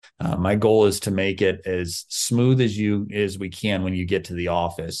My goal is to make it as smooth as we can when you get to the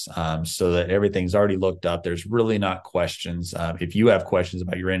office, so that everything's already looked up. There's really not questions. If you have questions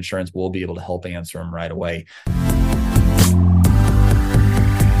about your insurance, we'll be able to help answer them right away.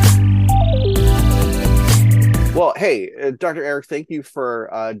 Well, hey, Dr. Eric, thank you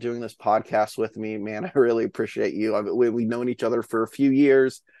for doing this podcast with me, man. I really appreciate you. We've known each other for a few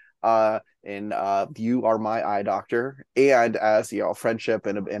years, and you are my eye doctor, and as friendship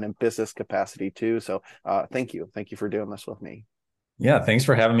and a business capacity too. So, thank you for doing this with me. Yeah, thanks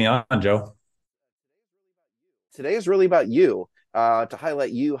for having me on, Joe. Today is really about you, to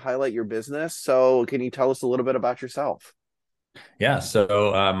highlight you, highlight your business. So, can you tell us a little bit about yourself? Yeah,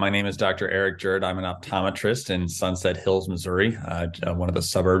 so my name is Dr. Eric Jerde. I'm an optometrist in Sunset Hills, Missouri, one of the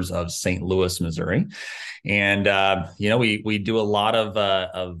suburbs of St. Louis, Missouri. And we do a lot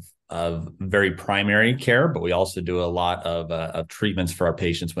of very primary care, but we also do a lot of treatments for our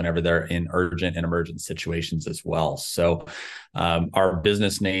patients whenever they're in urgent and emergent situations as well. So our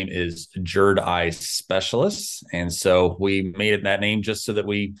business name is Jerde Eye Specialists, and so we made it that name just so that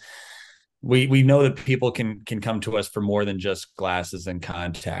we know that people can come to us for more than just glasses and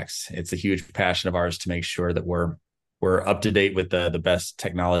contacts. It's a huge passion of ours to make sure that we're up to date with the best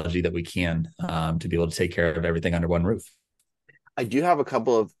technology that we can, to be able to take care of everything under one roof. I do have a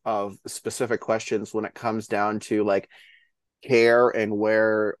couple of specific questions when it comes down to like care and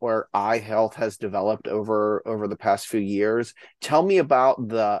where eye health has developed over the past few years. Tell me about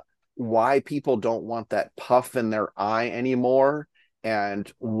the why people don't want that puff in their eye anymore,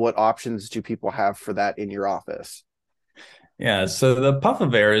 and what options do people have for that in your office? Yeah, so the puff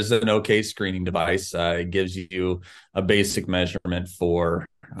of air is an okay screening device. It gives you a basic measurement for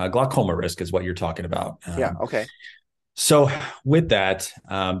glaucoma risk, is what you're talking about. Yeah, okay. So with that,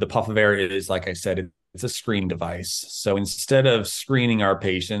 the puff of air is, like I said, it's a screening device. So instead of screening our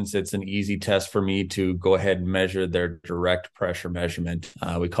patients, it's an easy test for me to go ahead and measure their direct pressure measurement.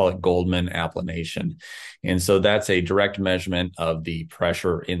 We call it Goldman applanation. And so that's a direct measurement of the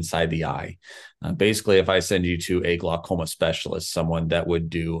pressure inside the eye. Basically, if I send you to a glaucoma specialist, someone that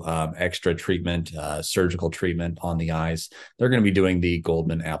would do extra treatment, surgical treatment on the eyes, they're going to be doing the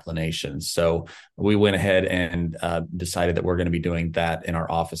Goldman applanation. So we went ahead and decided that we're going to be doing that in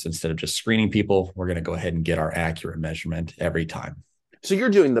our office instead of just screening people. We're going to go ahead and get our accurate measurement every time. So you're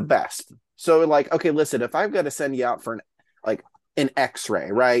doing the best. So like, okay, listen, if I've got to send you out for an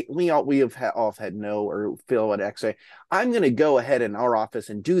X-ray, right? All have had no or feel an X-ray. I'm going to go ahead in our office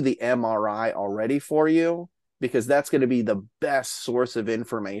and do the MRI already for you, because that's going to be the best source of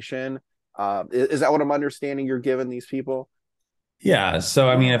information. Is that what I'm understanding you're giving these people? Yeah. So,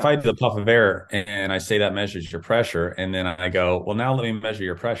 I mean, if I do the puff of air and I say that measures your pressure, and then I go, well, now let me measure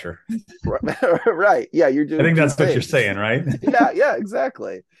your pressure. Right. Yeah, you're I doing think two that's what you're things. saying, right? Yeah,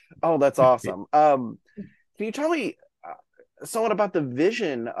 exactly. Oh, that's awesome. Can you tell me somewhat about the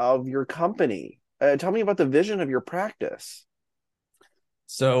vision of your company? Tell me about the vision of your practice.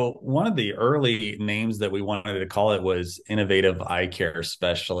 So one of the early names that we wanted to call it was Innovative Eye Care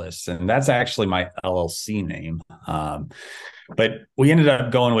Specialists, and that's actually my LLC name. But we ended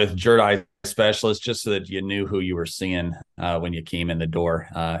up going with Jerde Eye Specialist just so that you knew who you were seeing when you came in the door.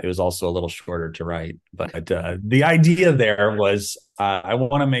 It was also a little shorter to write, but the idea there was I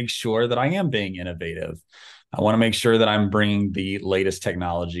want to make sure that I am being innovative. I want to make sure that I'm bringing the latest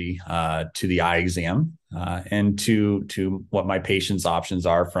technology to the eye exam, and to what my patients' options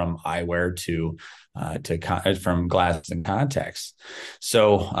are, from eyewear from glasses and contacts.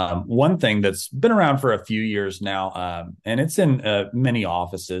 So one thing that's been around for a few years now, and it's in many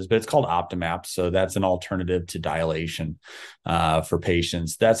offices, but it's called Optimap. So that's an alternative to dilation for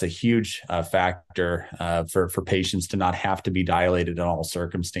patients. That's a huge factor for patients to not have to be dilated in all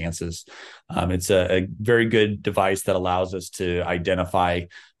circumstances. It's a very good device that allows us to identify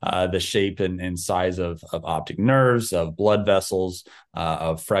the shape and size of optic nerves, of blood vessels,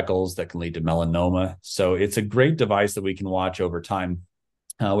 of freckles that can lead to melanoma. So it's a great device that we can watch over time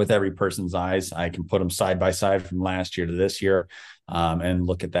with every person's eyes. I can put them side by side from last year to this year, and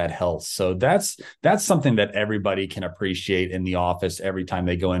look at that health. So that's something that everybody can appreciate in the office every time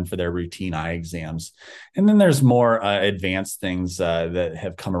they go in for their routine eye exams. And then there's more advanced things that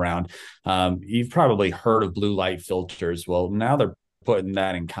have come around. You've probably heard of blue light filters. Well, now they're putting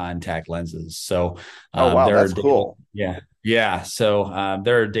that in contact lenses. So Oh, wow, there are that's cool. yeah. So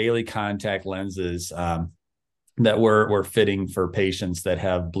there are daily contact lenses that we're fitting for patients that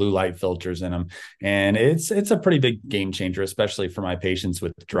have blue light filters in them, and it's a pretty big game changer, especially for my patients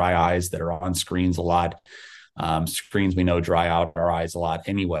with dry eyes that are on screens a lot. Screens we know dry out our eyes a lot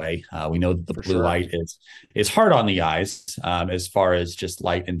anyway. We know that the For blue sure. light is hard on the eyes as far as just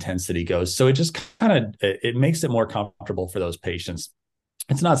light intensity goes. So it just kind of it makes it more comfortable for those patients.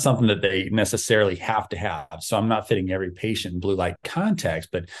 It's not something that they necessarily have to have. So I'm not fitting every patient in blue light contacts,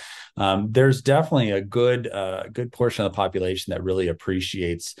 but there's definitely a good portion of the population that really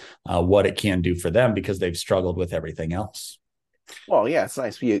appreciates what it can do for them because they've struggled with everything else. Well, yeah, it's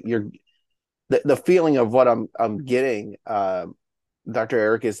nice. You're the feeling of what I'm getting, Dr.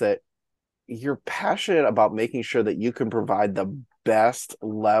 Eric, is that you're passionate about making sure that you can provide the best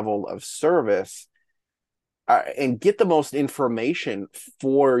level of service, and get the most information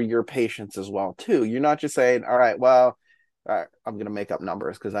for your patients as well too. You're not just saying, all right, well, I'm going to make up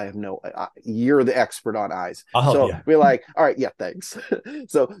numbers because I have no, you're the expert on eyes. I'll help So you. we're like, all right, yeah, thanks.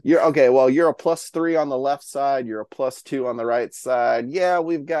 So you're okay. Well, you're a +3 on the left side. You're a +2 on the right side. Yeah,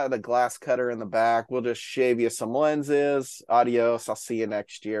 we've got a glass cutter in the back. We'll just shave you some lenses. Adios. I'll see you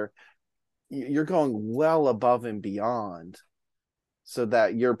next year. You're going well above and beyond so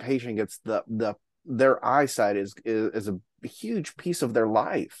that your patient gets their eyesight is a huge piece of their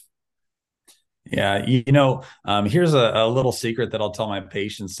life. Yeah, here's a little secret that I'll tell my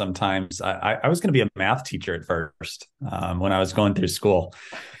patients sometimes. I was going to be a math teacher at first when I was going through school.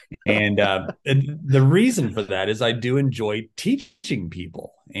 And the reason for that is I do enjoy teaching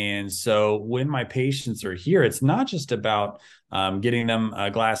people. And so when my patients are here, it's not just about getting them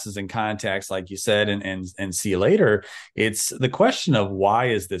glasses and contacts, like you said, and see you later. It's the question of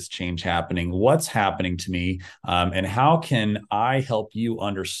why is this change happening? What's happening to me? And how can I help you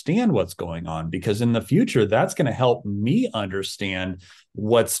understand what's going on? Because in the future, that's going to help me understand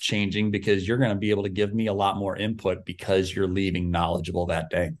what's changing because you're going to be able to give me a lot more input because you're leaving knowledgeable that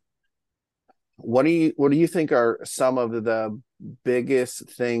day. What do you think are some of the biggest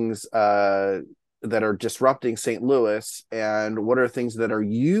things that are disrupting St. Louis, and what are things that are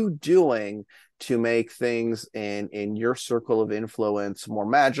you doing to make things in your circle of influence more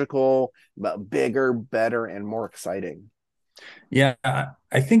magical, but bigger, better, and more exciting? Yeah,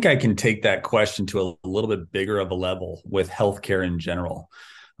 I think I can take that question to a little bit bigger of a level with healthcare in general.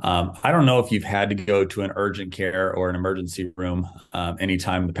 I don't know if you've had to go to an urgent care or an emergency room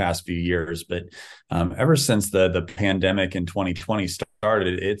anytime in the past few years, but ever since the pandemic in 2020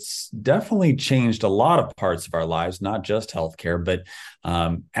 started, it's definitely changed a lot of parts of our lives, not just healthcare, but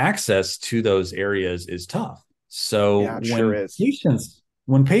access to those areas is tough. So Yeah, it sure is.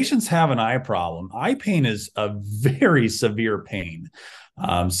 when patients have an eye problem, eye pain is a very severe pain.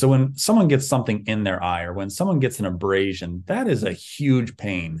 So when someone gets something in their eye or when someone gets an abrasion, that is a huge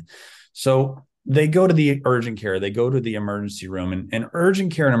pain. So they go to the urgent care, they go to the emergency room, and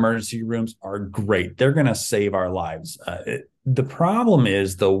urgent care and emergency rooms are great. They're going to save our lives. The problem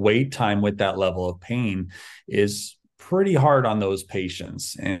is the wait time with that level of pain is pretty hard on those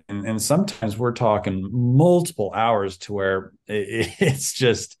patients. And sometimes we're talking multiple hours to where it's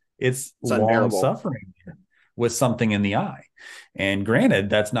It's long unbearable. suffering with something in the eye. And granted,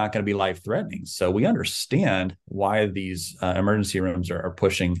 that's not going to be life threatening. So we understand why these emergency rooms are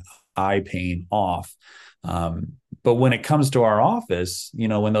pushing eye pain off. But when it comes to our office,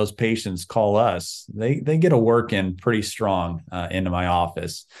 when those patients call us, they get a work in pretty strong into my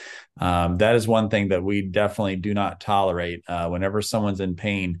office. That is one thing that we definitely do not tolerate. Whenever someone's in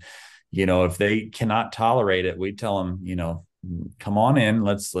pain, if they cannot tolerate it, we tell them, come on in,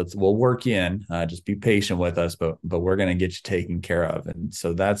 we'll work in, just be patient with us, but we're going to get you taken care of. And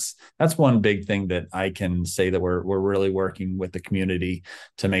so that's one big thing that I can say that we're really working with the community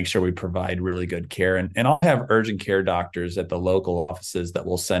to make sure we provide really good care. And I'll have urgent care doctors at the local offices that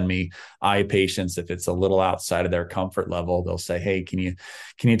will send me eye patients. If it's a little outside of their comfort level, they'll say, hey, can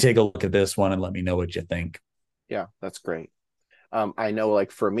you take a look at this one and let me know what you think? Yeah, that's great. I know, like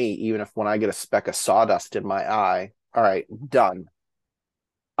for me, even if when I get a speck of sawdust in my eye, all right, done.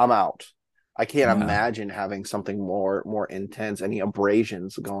 I'm out. I can't Yeah. imagine having something more intense, any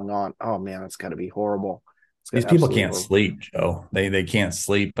abrasions going on. Oh man, it's got to be horrible. It's got These people absolutely can't horrible. sleep, Joe. They can't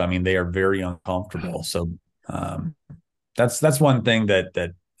sleep. I mean, they are very uncomfortable. So um, that's one thing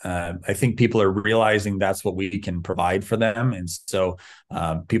that I think people are realizing that's what we can provide for them, and so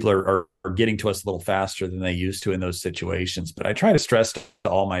people are getting to us a little faster than they used to in those situations. But I try to stress to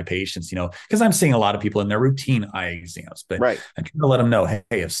all my patients, because I'm seeing a lot of people in their routine eye exams, but Right. I try to let them know, hey,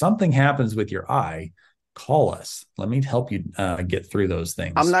 if something happens with your eye, call us. Let me help you get through those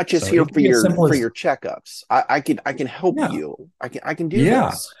I'm things. not just So here it for can be as simple your as checkups. I can help yeah, you. I can do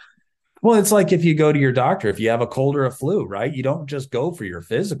yeah. this. Well, it's like if you go to your doctor, if you have a cold or a flu, right? You don't just go for your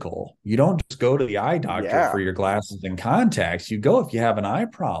physical. You don't just go to the eye doctor for Yeah. your glasses and contacts. You go if you have an eye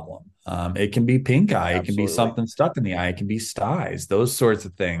problem. It can be pink eye. It can be Absolutely. something stuck in the eye. It can be styes, those sorts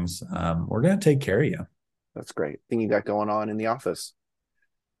of things. We're going to take care of you. That's great thing you got going on in the office.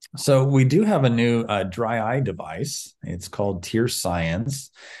 So we do have a new dry eye device. It's called Tear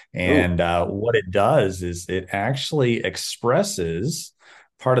Science, Ooh. and what it does is it actually expresses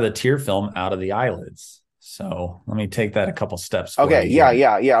part of the tear film out of the eyelids. So let me take that a couple steps for Okay, you yeah, here.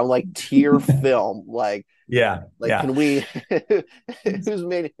 yeah, yeah. Like tier film. Yeah, Like, yeah. can we? Is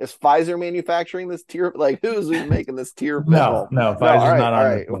Pfizer manufacturing this tier? Like, who's making this tier No, film? no, No, all Pfizer's right, not all on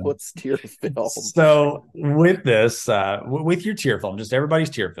this right. one. What's tier film? So with this, with your tear film, just everybody's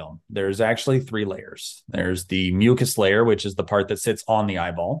tear film, there's actually three layers. There's the mucus layer, which is the part that sits on the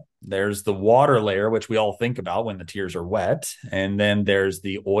eyeball. There's the water layer, which we all think about when the tears are wet. And then there's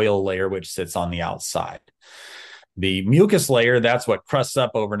the oil layer, which sits on the outside. The mucus layer, that's what crusts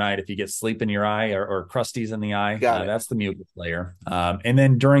up overnight if you get sleep in your eye or crusties in the eye. Got it. That's the mucus layer. And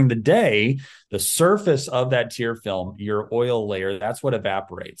then during the day, the surface of that tear film, your oil layer, that's what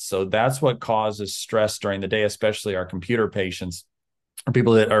evaporates. So that's what causes stress during the day, especially our computer patients or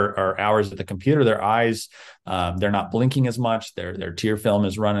people that are hours at the computer. Their eyes, they're not blinking as much. Their tear film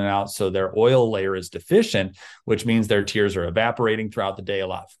is running out. So their oil layer is deficient, which means their tears are evaporating throughout the day a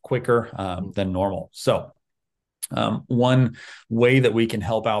lot quicker than normal. So one way that we can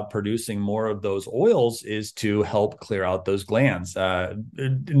help out producing more of those oils is to help clear out those glands.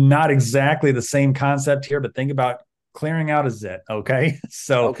 Not exactly the same concept here, but think about clearing out a zit. Okay.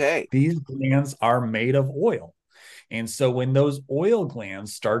 So Okay. these glands are made of oil. And so when those oil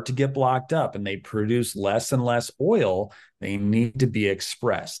glands start to get blocked up and they produce less and less oil, they need to be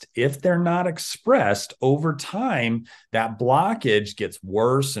expressed. If they're not expressed over time, that blockage gets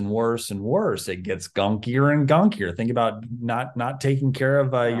worse and worse and worse. It gets gunkier and gunkier. Think about not taking care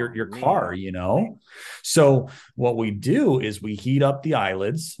of Oh your car, man. So what we do is we heat up the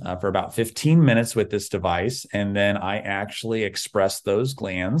eyelids for about 15 minutes with this device, and then I actually express those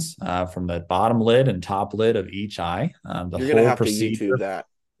glands from the bottom lid and top lid of each eye. The You're gonna whole have to YouTube procedure. that.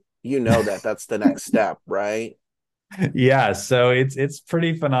 You know that that's the next step, right? Yeah, so it's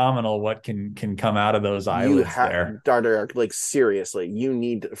pretty phenomenal what can come out of those You eyelids have there. Dr. Eric, like seriously, you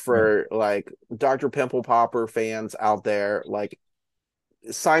need Yeah, for like Dr. Pimple Popper fans out there, like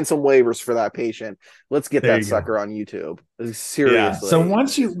sign some waivers for that patient. Let's get there that you go. sucker on YouTube. Yeah. So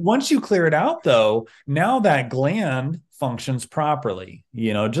Seriously. once you clear it out though, now that gland functions properly.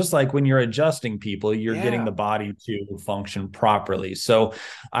 Just like when you're adjusting people, you're getting Yeah. the body to function properly. So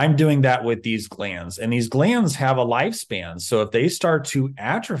I'm doing that with these glands. And these glands have a lifespan. So if they start to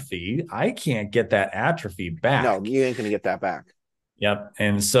atrophy, I can't get that atrophy No, back. you ain't gonna get that back. Yep.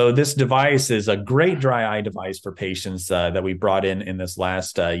 And so this device is a great dry eye device for patients that we brought in this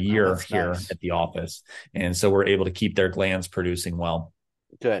last Oh, year that's here nice. at the office. And so we're able to keep their glands producing well.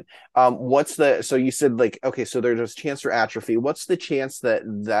 Good. What's the so you said like okay, so there's a chance for atrophy. What's the chance that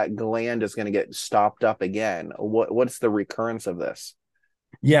that gland is gonna get stopped up again? What's the recurrence of this?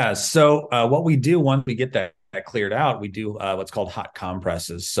 Yeah. So what we do once we get that cleared out, we do what's called hot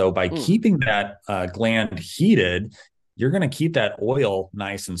compresses. So by Mm, keeping that gland heated, you're going to keep that oil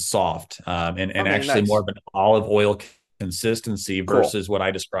nice and soft and okay, actually more nice. of an olive oil consistency Cool. versus what I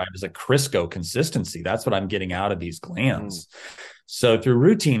describe as a Crisco consistency. That's what I'm getting out of these Mm. glands. So through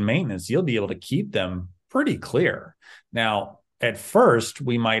routine maintenance, you'll be able to keep them pretty clear. Now, at first,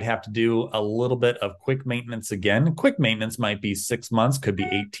 we might have to do a little bit of quick maintenance again. Quick maintenance might be 6 months, could be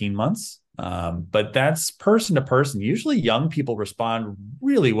 18 months. But that's person to person. Usually, young people respond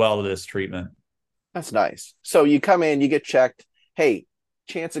really well to this treatment. That's nice. So you come in, you get checked. Hey,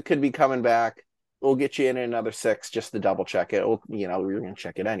 chance it could be coming back. We'll get you in another 6 just to double check it. We're gonna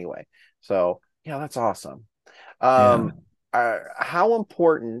check it anyway. So yeah, that's awesome. Yeah. Um, how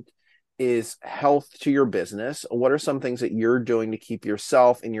important is health to your business? What are some things that you're doing to keep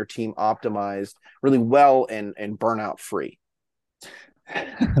yourself and your team optimized really well and burnout free?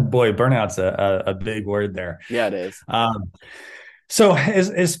 Boy, burnout's a big word there. Yeah, it is. Um, So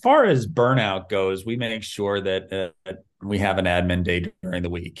as far as burnout goes, we make sure that we have an admin day during the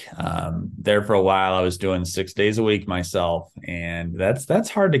week. There for a while, I was doing 6 days a week myself, and that's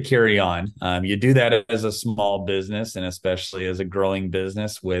hard to carry on. You do that as a small business, and especially as a growing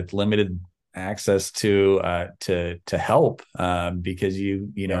business with limited access to help because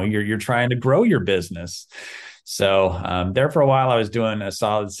Yeah. you're trying to grow your business. So there for a while, I was doing a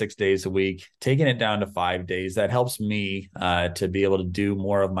solid 6 days a week, taking it down to 5 days. That helps me to be able to do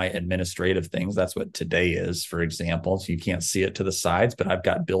more of my administrative things. That's what today is, for example. So you can't see it to the sides, but I've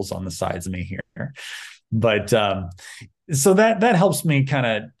got bills on the sides of me here. But so that helps me kind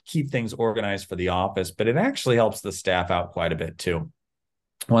of keep things organized for the office, but it actually helps the staff out quite a bit too.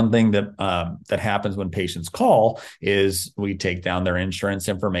 one thing that happens when patients call is we take down their insurance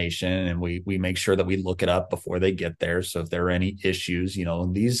information and we make sure that we look it up before they get there. So if there are any issues,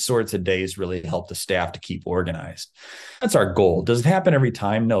 these sorts of days really help the staff to keep organized. That's our goal. Does it happen every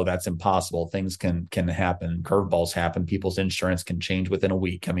time? No, that's impossible. Things can happen. Curveballs happen. People's insurance can change within a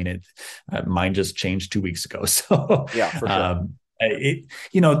week. I mean, mine just changed 2 weeks ago. So Yeah, for sure. um,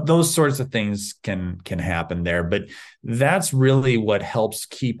 those sorts of things can happen there, but that's really what helps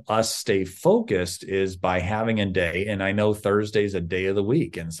keep us stay focused is by having a day. And I know Thursday's a day of the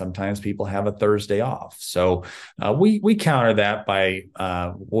week, and sometimes people have a Thursday off. So we counter that by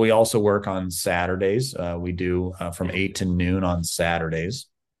we also work on Saturdays. We do from 8 to noon on Saturdays.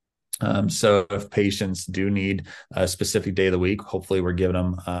 So if patients do need a specific day of the week, hopefully we're giving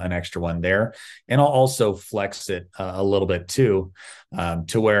them an extra one there. And I'll also flex it a little bit too,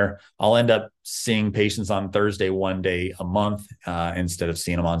 to where I'll end up seeing patients on Thursday one day a month instead of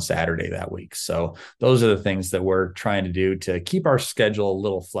seeing them on Saturday that week. So those are the things that we're trying to do to keep our schedule a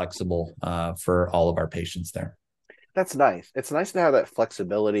little flexible for all of our patients there. That's nice. It's nice to have that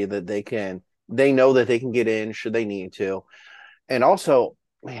flexibility that they know that they can get in should they need to. And also,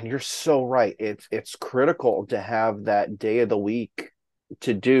 man, you're so right. It's critical to have that day of the week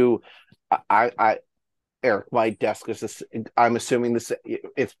to do. I Eric, my desk is this. I'm assuming this.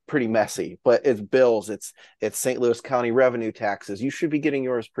 It's pretty messy, but it's bills. It's St. Louis County revenue taxes. You should be getting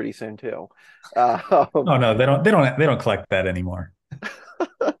yours pretty soon too. Oh no, they don't collect that anymore.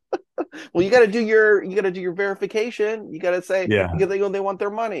 Well, you got to do your verification. You got to say Yeah. because they want their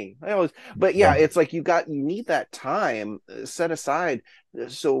money. I always, but yeah, Yeah. it's like you need that time set aside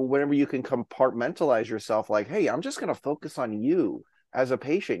so whenever you can compartmentalize yourself, like, hey, I'm just going to focus on you as a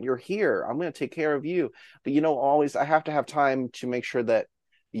patient. You're here. I'm going to take care of you. But always I have to have time to make sure that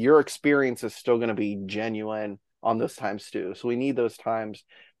your experience is still going to be genuine on those times too. So we need those times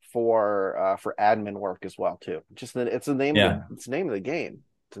for admin work as well too. Just that Yeah. it's the name of the game.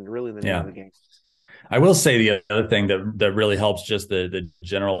 It's really the name of Yeah. the game. I will say the other thing that really helps just the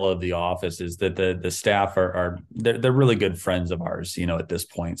general of the office is that the staff are they're really good friends of ours, at this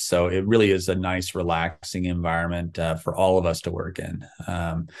point. So it really is a nice, relaxing environment for all of us to work in.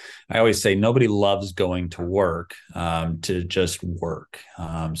 I always say nobody loves going to work to just work.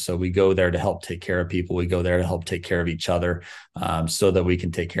 So we go there to help take care of people. We go there to help take care of each other so that we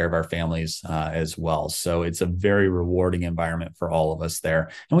can take care of our families as well. So it's a very rewarding environment for all of us there,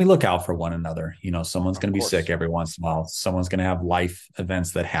 and we look out for one another. Someone's Of going to be sick course. every once in a while. Someone's going to have life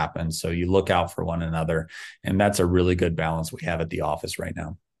events that happen. So you look out for one another. And that's a really good balance we have at the office right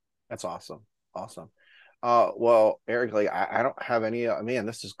now. That's awesome. Awesome. Well, Eric, like I don't have any, man,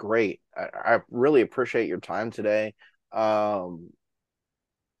 this is great. I really appreciate your time today. Um,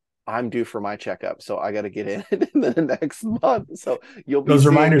 I'm due for my checkup, so I got to get in in the next month. So you'll be Those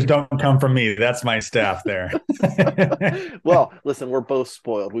seeing. reminders don't come from me. That's my staff there. Well, listen, we're both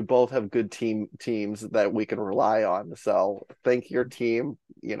spoiled. We both have good teams that we can rely on. So thank your team,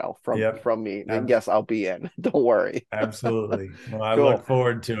 Yep. from me. And yes, I'll be in. Don't worry. Absolutely. Well, I Cool. look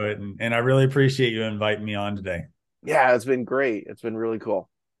forward to it. And I really appreciate you inviting me on today. Yeah, it's been great. It's been really cool.